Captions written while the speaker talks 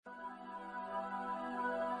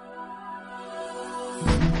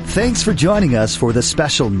Thanks for joining us for the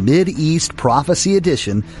special Mid-East Prophecy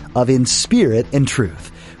edition of In Spirit and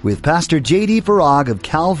Truth with Pastor J.D. Farag of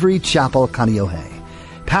Calvary Chapel, Kaneohe.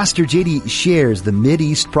 Pastor J.D. shares the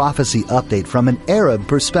Mid-East Prophecy update from an Arab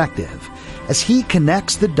perspective as he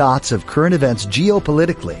connects the dots of current events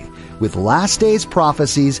geopolitically with last days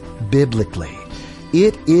prophecies biblically.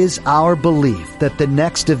 It is our belief that the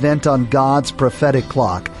next event on God's prophetic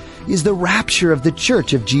clock is the rapture of the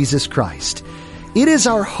Church of Jesus Christ. It is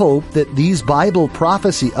our hope that these Bible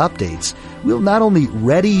prophecy updates will not only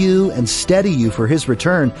ready you and steady you for His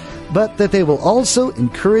return, but that they will also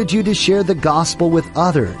encourage you to share the gospel with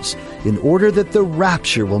others in order that the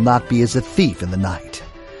rapture will not be as a thief in the night.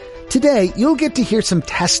 Today, you'll get to hear some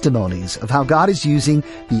testimonies of how God is using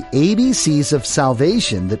the ABCs of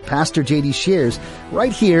salvation that Pastor J.D. shares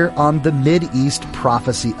right here on the Mid-East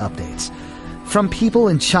Prophecy Updates. From people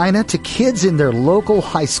in China to kids in their local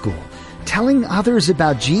high school, telling others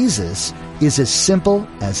about Jesus is as simple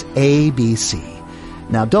as ABC.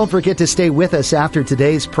 Now, don't forget to stay with us after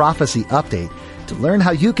today's prophecy update to learn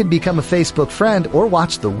how you can become a Facebook friend or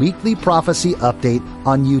watch the weekly prophecy update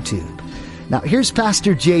on YouTube. Now, here's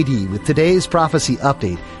Pastor J.D. with today's prophecy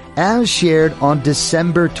update as shared on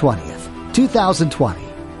December 20th, 2020.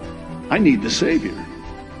 I need the Savior.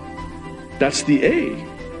 That's the A.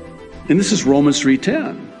 And this is Romans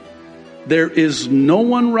 3:10. There is no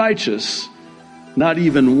one righteous, not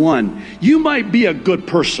even one. You might be a good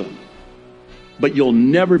person, but you'll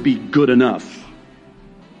never be good enough.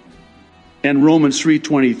 And Romans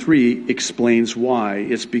 3:23 explains why.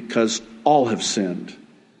 It's because all have sinned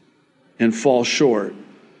and fall short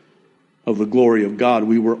of the glory of God.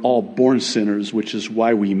 We were all born sinners, which is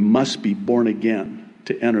why we must be born again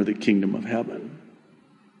to enter the kingdom of heaven.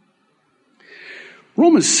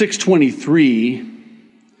 Romans 6:23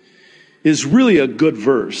 is really a good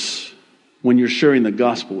verse when you're sharing the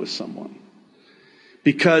gospel with someone,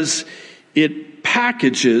 because it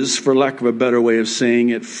packages, for lack of a better way of saying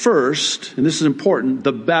it, first, and this is important,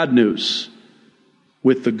 the bad news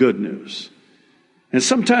with the good news. And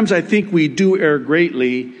sometimes I think we do err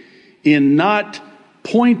greatly in not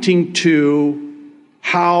pointing to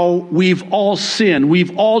how we've all sinned,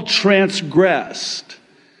 we've all transgressed,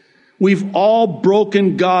 we've all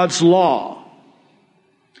broken God's law.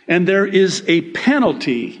 And there is a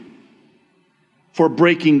penalty for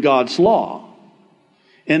breaking God's law.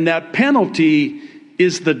 And that penalty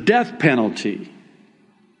is the death penalty.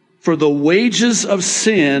 For the wages of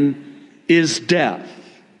sin is death.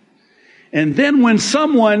 And then when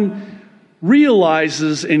someone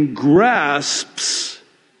realizes and grasps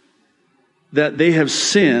that they have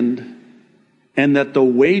sinned and that the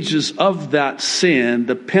wages of that sin,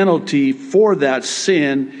 the penalty for that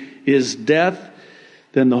sin is death,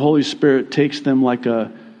 then the Holy Spirit takes them like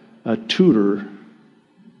a tutor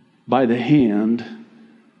by the hand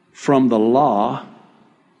from the law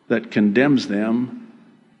that condemns them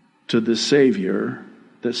to the Savior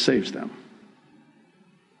that saves them.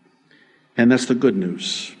 And that's the good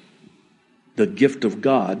news. The gift of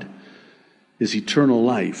God is eternal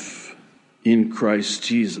life in Christ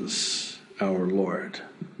Jesus our Lord.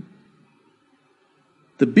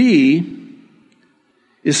 The B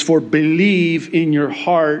is for believe in your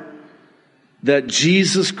heart that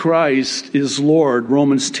Jesus Christ is Lord.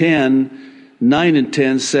 Romans 10:9 and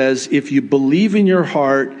 10 says, if you believe in your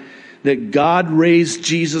heart that God raised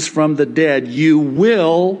Jesus from the dead, you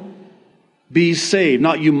will be saved.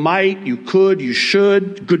 Not you might, you could, you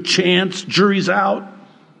should, good chance, jury's out.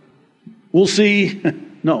 We'll see.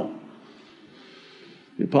 No.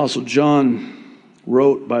 The Apostle John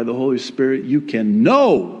wrote by the Holy Spirit, you can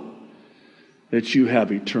know that you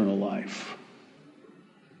have eternal life.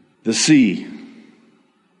 The C,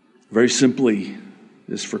 very simply,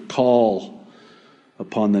 is for call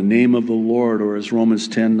upon the name of the Lord, or as Romans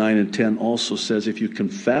 10:9 and 10 also says, if you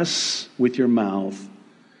confess with your mouth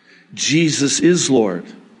Jesus is Lord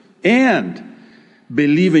and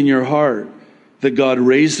believe in your heart that God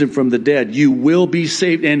raised him from the dead, you will be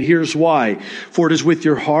saved. And here's why. For it is with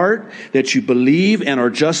your heart that you believe and are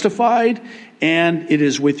justified, and it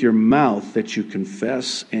is with your mouth that you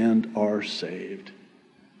confess and are saved.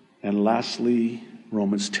 And lastly,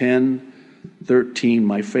 Romans 10:13,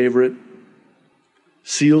 my favorite,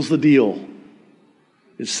 seals the deal.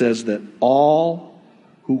 It says that all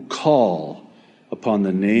who call upon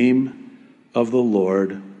the name of the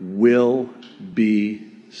Lord will be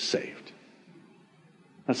saved.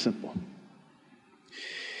 That's simple.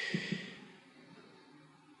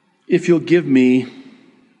 If you'll give me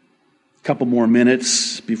a couple more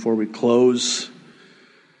minutes before we close,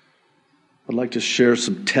 I'd like to share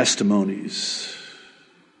some testimonies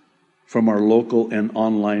from our local and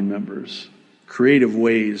online members. Creative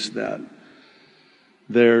ways that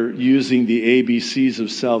they're using the ABCs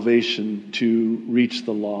of salvation to reach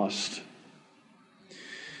the lost.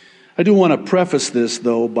 I do want to preface this,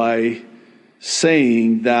 though, by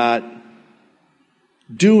saying that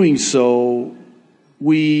doing so,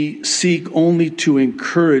 we seek only to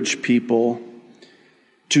encourage people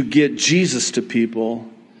to get Jesus to people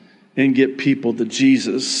and get people to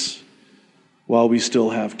Jesus while we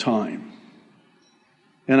still have time.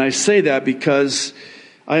 And I say that because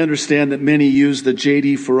I understand that many use the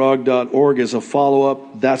jdfarag.org as a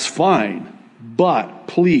follow-up. That's fine. But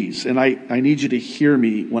please, and I need you to hear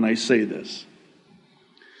me when I say this.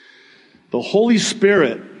 The Holy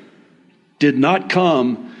Spirit did not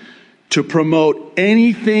come to promote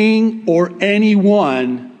anything or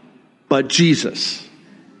anyone but Jesus.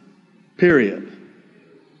 Period.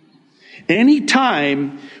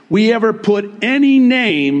 Anytime we ever put any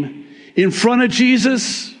name in front of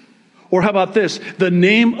Jesus, or how about this, the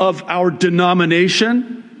name of our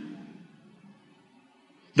denomination,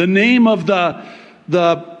 the name of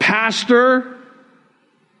the pastor,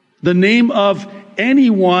 the name of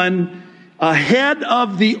anyone ahead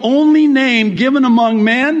of the only name given among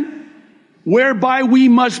men, whereby we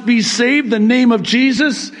must be saved, the name of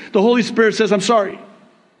Jesus, the Holy Spirit says, I'm sorry.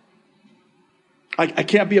 I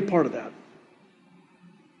can't be a part of that.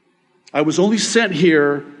 I was only sent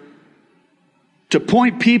here to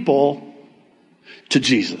point people to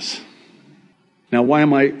Jesus. Now, why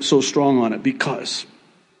am I so strong on it? Because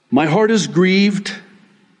my heart is grieved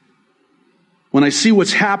when I see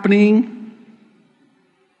what's happening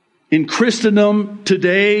in Christendom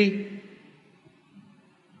today.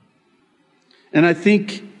 And I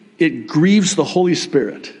think it grieves the Holy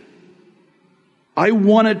Spirit. I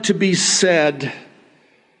want it to be said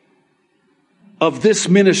of this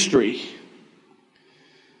ministry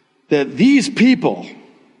that these people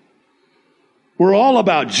were all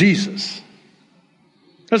about Jesus.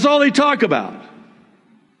 That's all they talk about.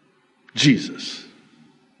 Jesus.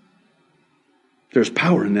 There's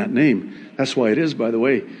power in that name. That's why it is, by the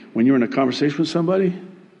way, when you're in a conversation with somebody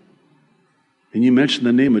and you mention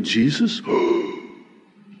the name of Jesus,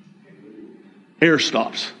 air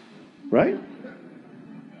stops, right?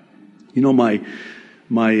 You know, my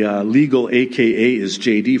legal AKA is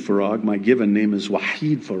J.D. Farag. My given name is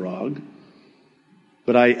Wahid Farag.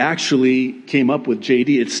 But I actually came up with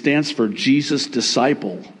J.D. It stands for Jesus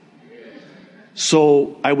Disciple.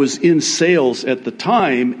 So I was in sales at the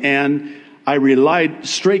time, and I relied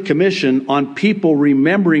straight commission on people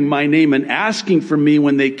remembering my name and asking for me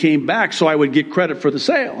when they came back so I would get credit for the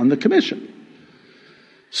sale and the commission.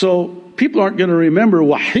 So people aren't going to remember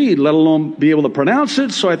Wahid, let alone be able to pronounce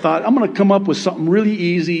it. So I thought, I'm going to come up with something really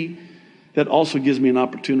easy that also gives me an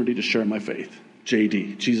opportunity to share my faith.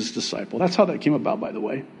 JD, Jesus Disciple. That's how that came about, by the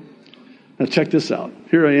way. Now check this out.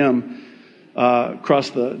 Here I am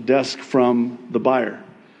across the desk from the buyer.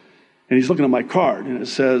 And he's looking at my card, and it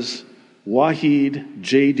says, Wahid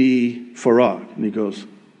J.D. Farag. And he goes,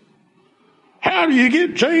 how do you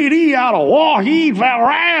get J.D. out of Wahid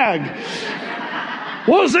Farag?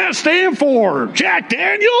 What does that stand for? Jack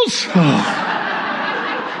Daniels?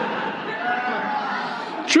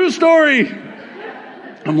 True story.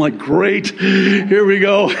 I'm like, great. Here we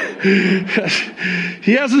go.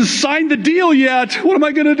 He hasn't signed the deal yet. What am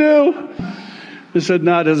I going to do? They said,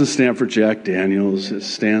 no, it doesn't stand for Jack Daniels. It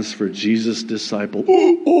stands for Jesus Disciple.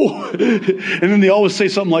 Oh. And then they always say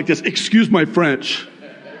something like this, excuse my French.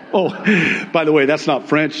 Oh, by the way, that's not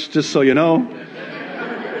French, just so you know.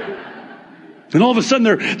 And all of a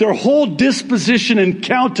sudden, their whole disposition and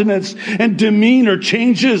countenance and demeanor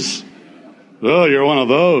changes. Oh, you're one of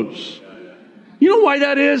those. You know why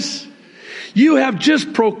that is? You have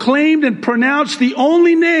just proclaimed and pronounced the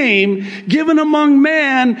only name given among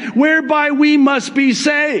man whereby we must be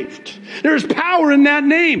saved. There's power in that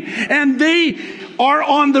name. And they are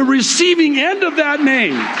on the receiving end of that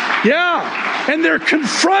name. Yeah. And they're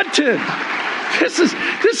confronted.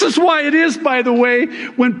 This is why it is, by the way,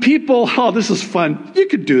 when people, oh, this is fun. You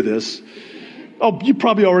could do this. Oh, you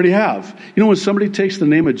probably already have. You know, when somebody takes the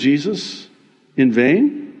name of Jesus in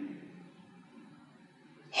vain,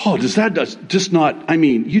 oh, does that just not, I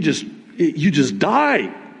mean, you just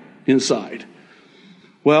die inside.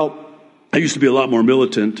 Well, I used to be a lot more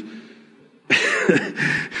militant.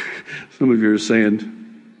 Some of you are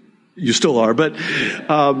saying, you still are, but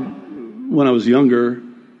when I was younger,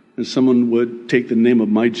 and someone would take the name of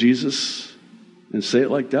my Jesus and say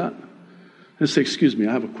it like that, and say, excuse me,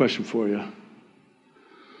 I have a question for you.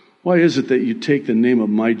 Why is it that you take the name of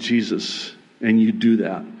my Jesus and you do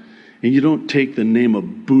that? And you don't take the name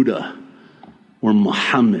of Buddha or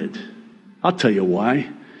Muhammad I'll tell you why.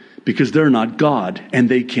 Because they're not God and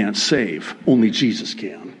they can't save. Only Jesus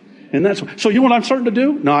can. And that's so. You know what I'm starting to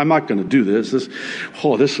do? No, I'm not going to do this.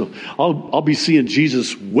 I'll be seeing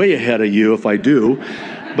Jesus way ahead of you if I do.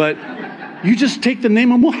 But you just take the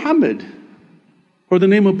name of Muhammad or the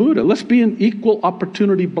name of Buddha. Let's be an equal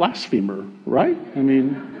opportunity blasphemer, right? I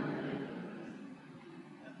mean,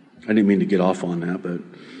 I didn't mean to get off on that, but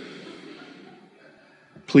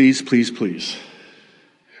please, please, please.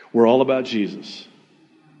 We're all about Jesus.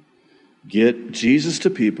 Get Jesus to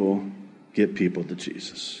people, get people to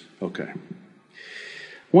Jesus. Okay. I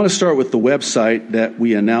want to start with the website that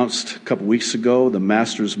we announced a couple weeks ago,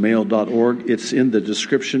 themastersmail.org. It's in the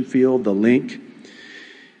description field, the link.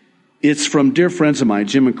 It's from dear friends of mine,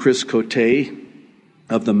 Jim and Chris Cote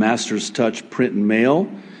of the Master's Touch Print and Mail.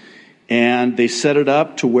 And they set it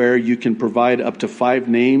up to where you can provide up to 5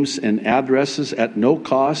 names and addresses at no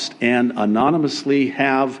cost and anonymously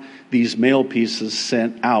have these mail pieces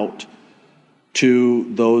sent out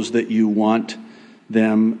to those that you want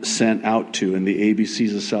them sent out to. And the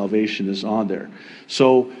ABCs of Salvation is on there.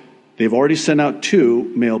 So they've already sent out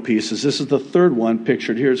 2 mail pieces. This is the 3rd one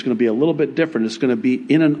pictured here. It's going to be a little bit different. It's going to be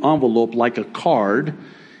in an envelope like a card.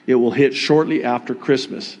 It will hit shortly after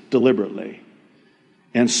Christmas, deliberately.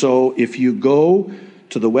 And so if you go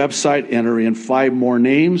to the website, enter in 5 more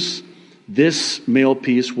names, this mail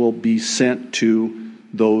piece will be sent to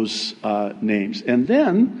those names. And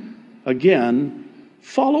then, again,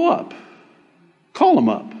 follow up. Call them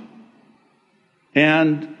up.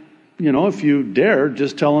 And, if you dare,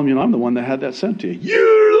 just tell them, I'm the one that had that sent to you.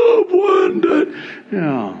 You're the one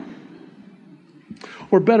that,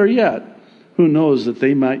 Or better yet, who knows that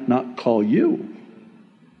they might not call you.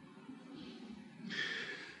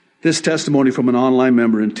 This testimony from an online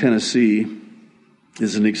member in Tennessee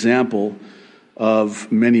is an example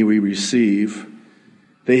of many we receive.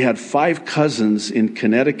 They had 5 cousins in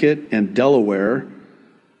Connecticut and Delaware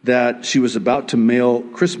that she was about to mail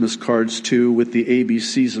Christmas cards to with the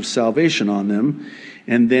ABCs of Salvation on them.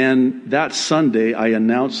 And then that Sunday, I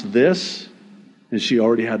announced this, and she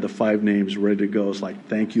already had the 5 names ready to go. It's like,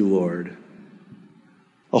 thank you, Lord.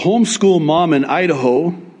 A homeschool mom in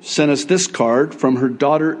Idaho sent us this card from her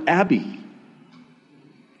daughter, Abby.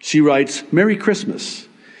 She writes, Merry Christmas.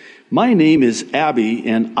 My name is Abby,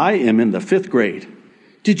 and I am in the 5th grade.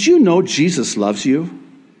 Did you know Jesus loves you?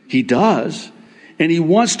 He does. And he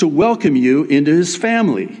wants to welcome you into his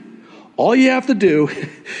family. All you have to do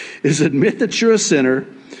is admit that you're a sinner,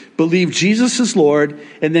 believe Jesus is Lord,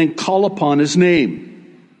 and then call upon his name.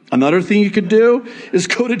 Another thing you could do is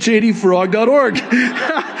go to jdfarag.org.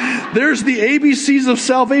 There's the ABCs of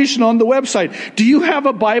Salvation on the website. Do you have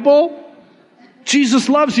a Bible? Jesus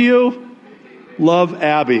loves you. Love,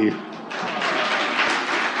 Abby.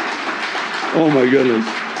 Oh my goodness.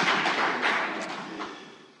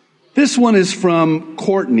 This one is from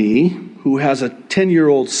Courtney, who has a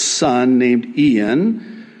 10-year-old son named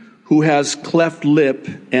Ian, who has cleft lip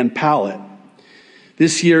and palate.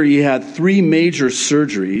 This year he had 3 major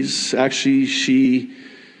surgeries. Actually,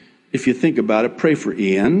 if you think about it, pray for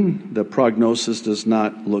Ian. The prognosis does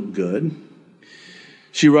not look good.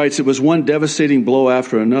 She writes, it was one devastating blow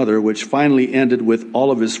after another, which finally ended with all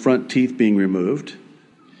of his front teeth being removed.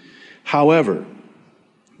 However,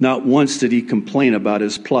 not once did he complain about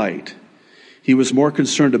his plight. He was more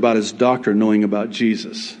concerned about his doctor knowing about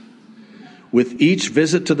Jesus. With each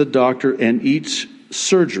visit to the doctor and each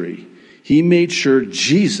surgery, he made sure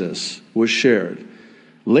Jesus was shared.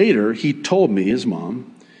 Later, he told me, his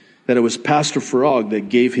mom, that it was Pastor Farag that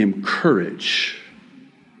gave him courage.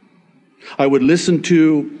 I would listen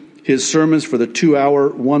to his sermons for the 2-hour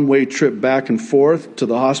one-way trip back and forth to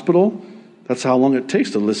the hospital. That's how long it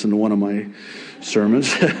takes to listen to one of my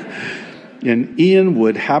sermons. And Ian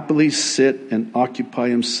would happily sit and occupy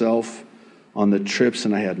himself on the trips,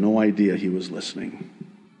 and I had no idea he was listening.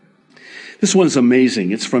 This one's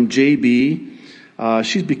amazing. It's from JB.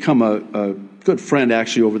 She's become a good friend,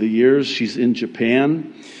 actually, over the years. She's in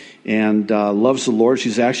Japan and loves the Lord.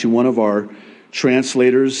 She's actually one of our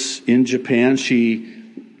translators in Japan. She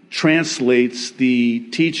translates the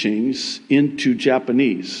teachings into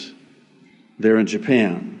Japanese there in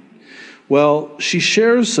Japan. Well, she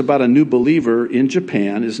shares about a new believer in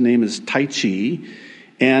Japan. His name is Tai Chi,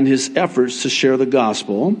 and his efforts to share the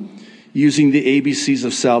gospel using the ABCs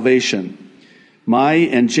of Salvation. Mai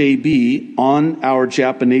and JB on our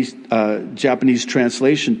Japanese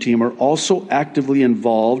translation team are also actively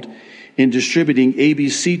involved in distributing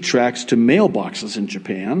ABC tracts to mailboxes in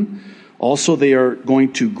Japan. Also, they are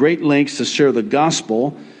going to great lengths to share the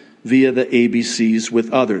gospel via the ABCs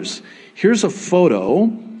with others. Here's a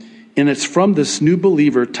photo. And it's from this new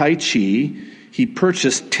believer, Tai Chi. He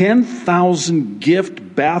purchased 10,000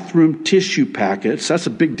 gift bathroom tissue packets. That's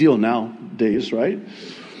a big deal nowadays, right?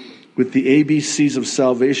 With the ABCs of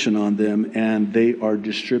salvation on them, and they are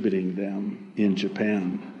distributing them in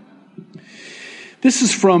Japan. This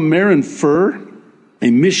is from Marin Fur,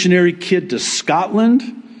 a missionary kid to Scotland.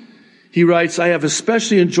 He writes, I have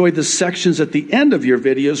especially enjoyed the sections at the end of your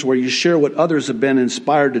videos where you share what others have been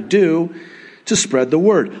inspired to do to spread the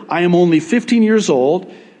word. I am only 15 years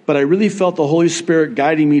old, but I really felt the Holy Spirit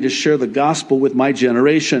guiding me to share the gospel with my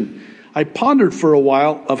generation. I pondered for a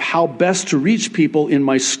while of how best to reach people in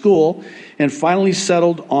my school and finally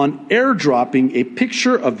settled on airdropping a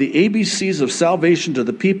picture of the ABCs of salvation to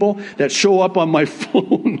the people that show up on my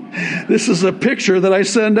phone. This is a picture that I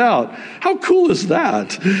send out. How cool is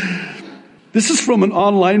that? This is from an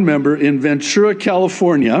online member in Ventura,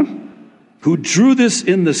 California, who drew this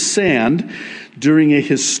in the sand during a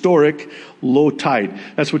historic low tide.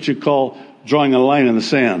 That's what you call drawing a line in the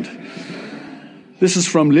sand. This is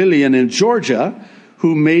from Lillian in Georgia,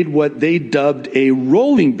 who made what they dubbed a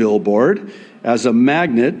rolling billboard as a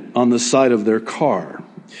magnet on the side of their car.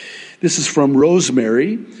 This is from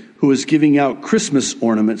Rosemary, who is giving out Christmas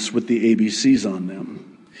ornaments with the ABCs on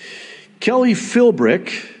them. Kelly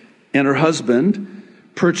Philbrick and her husband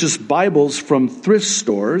purchased Bibles from thrift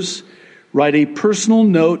stores, write a personal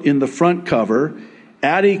note in the front cover,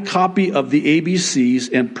 add a copy of the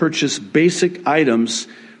ABCs, and purchase basic items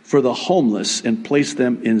for the homeless and place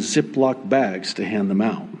them in Ziploc bags to hand them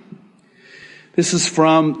out. This is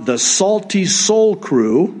from the Salty Soul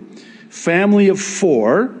Crew, family of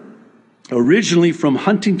 4, originally from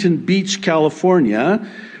Huntington Beach, California,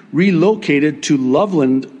 relocated to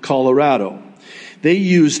Loveland, Colorado. They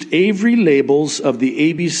used Avery labels of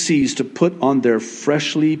the ABCs to put on their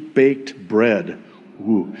freshly baked bread.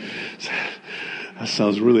 Ooh, that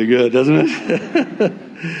sounds really good, doesn't it?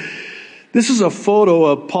 This is a photo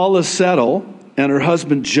of Paula Settle and her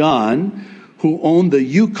husband John, who owned the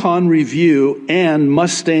Yukon Review and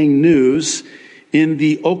Mustang News in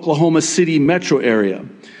the Oklahoma City metro area.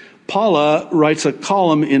 Paula writes a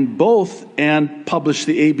column in both and published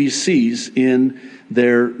the ABCs in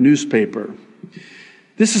their newspaper.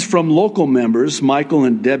 This is from local members, Michael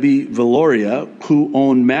and Debbie Valoria, who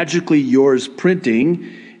own Magically Yours Printing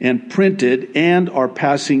and printed and are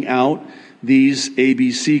passing out these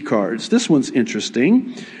ABC cards. This one's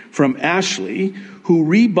interesting, from Ashley, who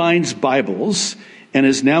rebinds Bibles and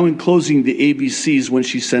is now enclosing the ABCs when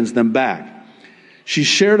she sends them back. She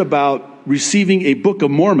shared about receiving a Book of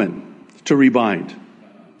Mormon to rebind.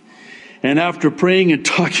 And after praying and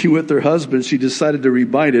talking with her husband, she decided to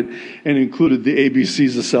rebind it and included the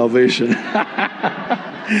ABCs of salvation.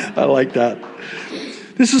 I like that.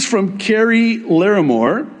 This is from Carrie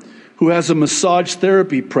Larimore, who has a massage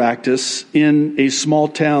therapy practice in a small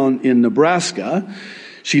town in Nebraska.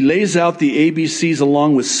 She lays out the ABCs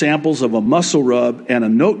along with samples of a muscle rub and a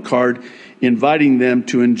note card inviting them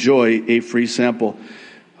to enjoy a free sample.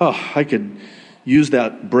 Oh, I could use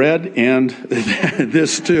that bread and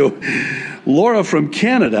this too. Laura from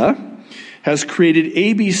Canada has created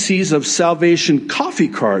ABCs of Salvation coffee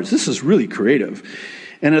cards. This is really creative.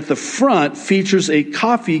 And at the front features a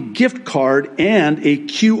coffee gift card and a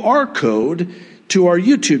QR code to our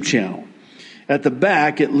YouTube channel. At the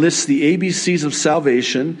back, it lists the ABCs of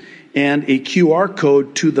Salvation and a QR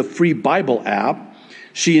code to the free Bible app.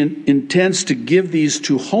 She intends to give these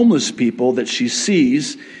to homeless people that she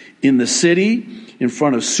sees in the city, in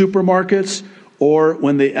front of supermarkets, or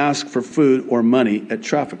when they ask for food or money at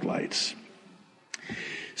traffic lights.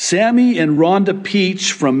 Sammy and Rhonda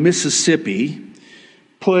Peach from Mississippi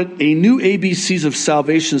put a new ABCs of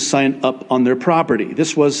Salvation sign up on their property.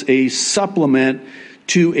 This was a supplement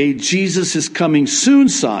to a Jesus is Coming Soon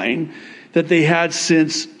sign that they had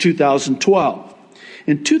since 2012.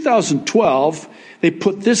 In 2012, they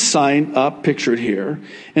put this sign up, pictured here,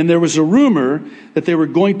 and there was a rumor that they were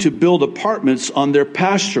going to build apartments on their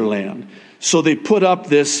pasture land. So they put up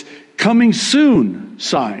this Coming Soon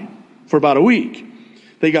sign for about a week.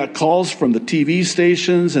 They got calls from the TV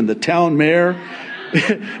stations and the town mayor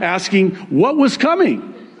asking what was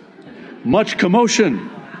coming. Much commotion.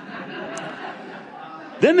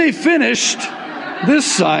 Then they finished this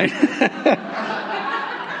sign.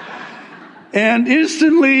 And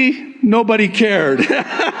instantly, nobody cared.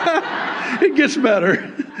 It gets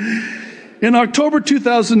better. In October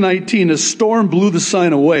 2019, a storm blew the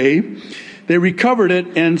sign away. They recovered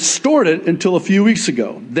it and stored it until a few weeks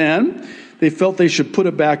ago. Then they felt they should put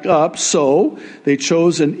it back up, so they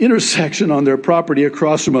chose an intersection on their property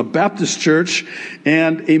across from a Baptist church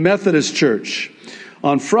and a Methodist church.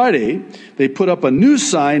 On Friday, they put up a new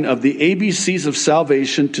sign of the ABCs of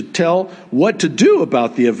salvation to tell what to do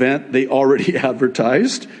about the event they already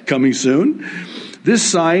advertised, coming soon. This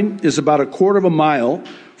sign is about a quarter of a mile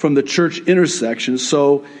from the church intersection,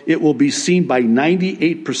 so it will be seen by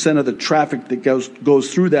 98% of the traffic that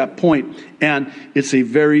goes through that point, and it's a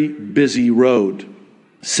very busy road.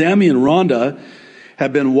 Sammy and Rhonda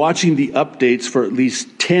have been watching the updates for at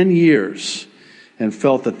least 10 years and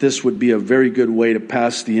felt that this would be a very good way to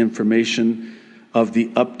pass the information of the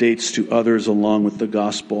updates to others along with the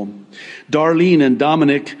gospel. Darlene and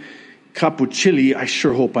Dominic Capuchilli, I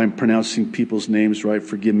sure hope I'm pronouncing people's names right.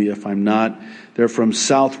 Forgive me if I'm not. They're from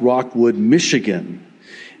South Rockwood, Michigan.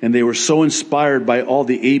 And they were so inspired by all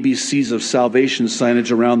the ABCs of salvation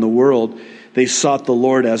signage around the world, they sought the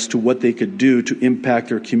Lord as to what they could do to impact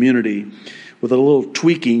their community. With a little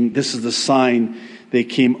tweaking, this is the sign they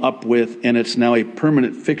came up with, and it's now a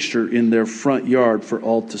permanent fixture in their front yard for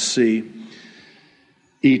all to see.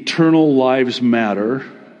 Eternal lives matter.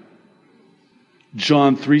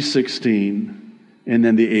 John 3:16, and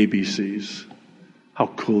then the ABCs. How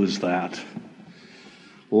cool is that?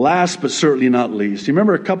 Last but certainly not least, you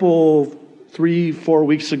remember 3-4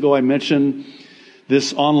 weeks ago I mentioned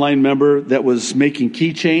this online member that was making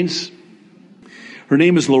keychains? Her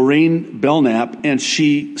name is Lorraine Belknap, and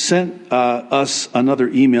she sent us another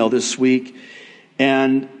email this week,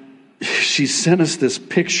 and she sent us this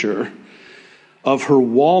picture of her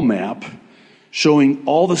wall map showing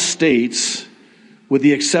all the states, with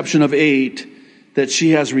the exception of 8, that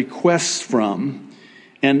she has requests from.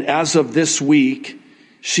 And as of this week,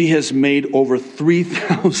 she has made over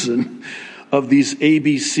 3,000 of these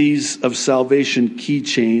ABCs of salvation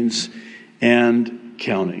keychains and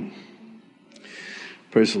counting.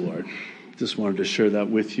 Praise the Lord. Just wanted to share that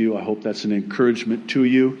with you. I hope that's an encouragement to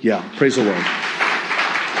you. Yeah, praise the Lord.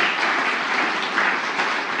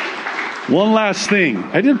 One last thing.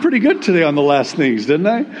 I did pretty good today on the last things, didn't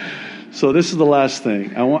I? So this is the last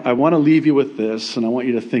thing. I want to leave you with this, and I want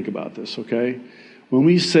you to think about this, okay? When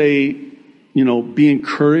we say, be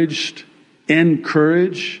encouraged,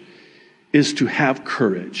 encourage is to have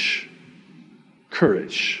courage.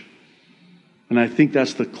 Courage. And I think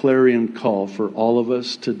that's the clarion call for all of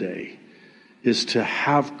us today, is to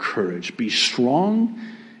have courage. Be strong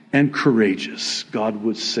and courageous, God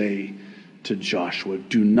would say to Joshua.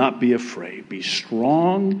 Do not be afraid. Be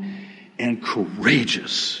strong and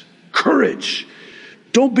courageous. Courage.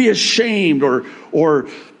 Don't be ashamed or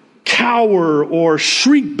cower or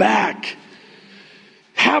shrink back.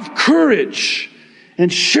 Have courage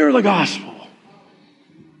and share the gospel.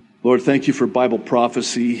 Lord, thank you for Bible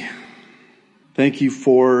prophecy. Thank you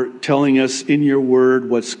for telling us in your word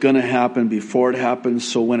what's going to happen before it happens,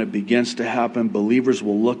 so when it begins to happen, believers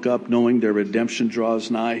will look up knowing their redemption draws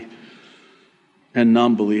nigh, and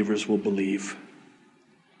non-believers will believe.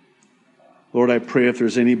 Lord, I pray if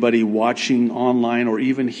there's anybody watching online or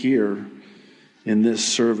even here in this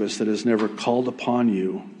service that has never called upon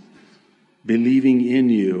you, believing in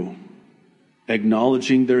you,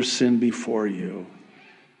 acknowledging their sin before you,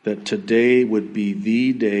 that today would be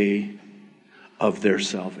the day of their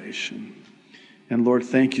salvation. And Lord,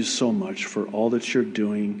 thank you so much for all that you're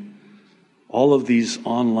doing. All of these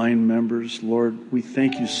online members, Lord, we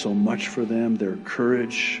thank you so much for them, their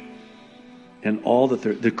courage, and all that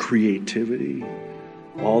the creativity,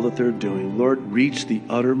 all that they're doing. Lord, reach the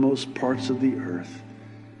uttermost parts of the earth.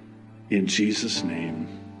 In Jesus' name,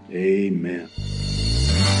 amen.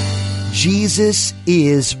 Jesus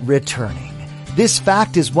is returning. This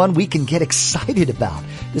fact is one we can get excited about,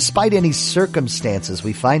 despite any circumstances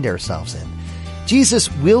we find ourselves in. Jesus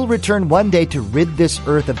will return one day to rid this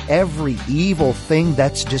earth of every evil thing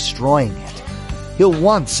that's destroying it. He'll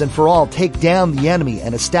once and for all take down the enemy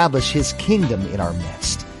and establish his kingdom in our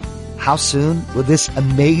midst. How soon will this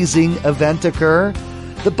amazing event occur?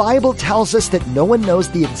 The Bible tells us that no one knows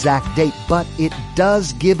the exact date, but it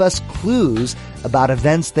does give us clues about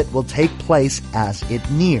events that will take place as it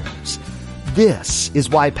nears. This is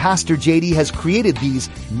why Pastor JD has created these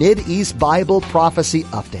Mideast Bible Prophecy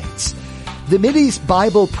Updates. The Mideast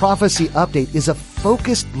Bible Prophecy Update is a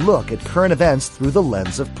focused look at current events through the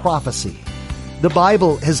lens of prophecy. The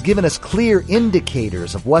Bible has given us clear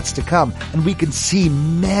indicators of what's to come, and we can see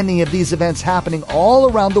many of these events happening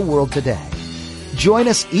all around the world today. Join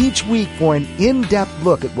us each week for an in-depth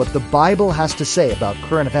look at what the Bible has to say about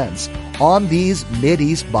current events on these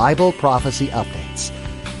Mideast Bible Prophecy Updates.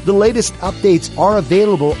 The latest updates are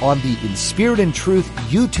available on the In Spirit and Truth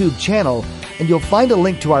YouTube channel, and you'll find a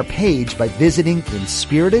link to our page by visiting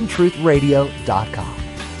inspiritandtruthradio.com.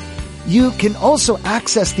 You can also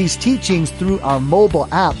access these teachings through our mobile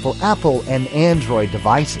app for Apple and Android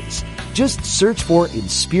devices. Just search for In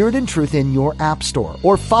Spirit and Truth in your app store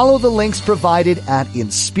or follow the links provided at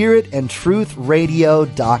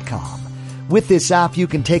inspiritandtruthradio.com. With this app, you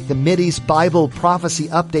can take the Mideast Bible prophecy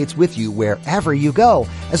updates with you wherever you go,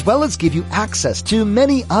 as well as give you access to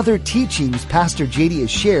many other teachings Pastor JD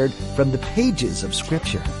has shared from the pages of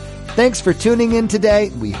Scripture. Thanks for tuning in today.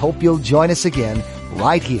 We hope you'll join us again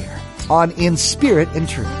right here on In Spirit and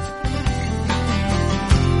Truth.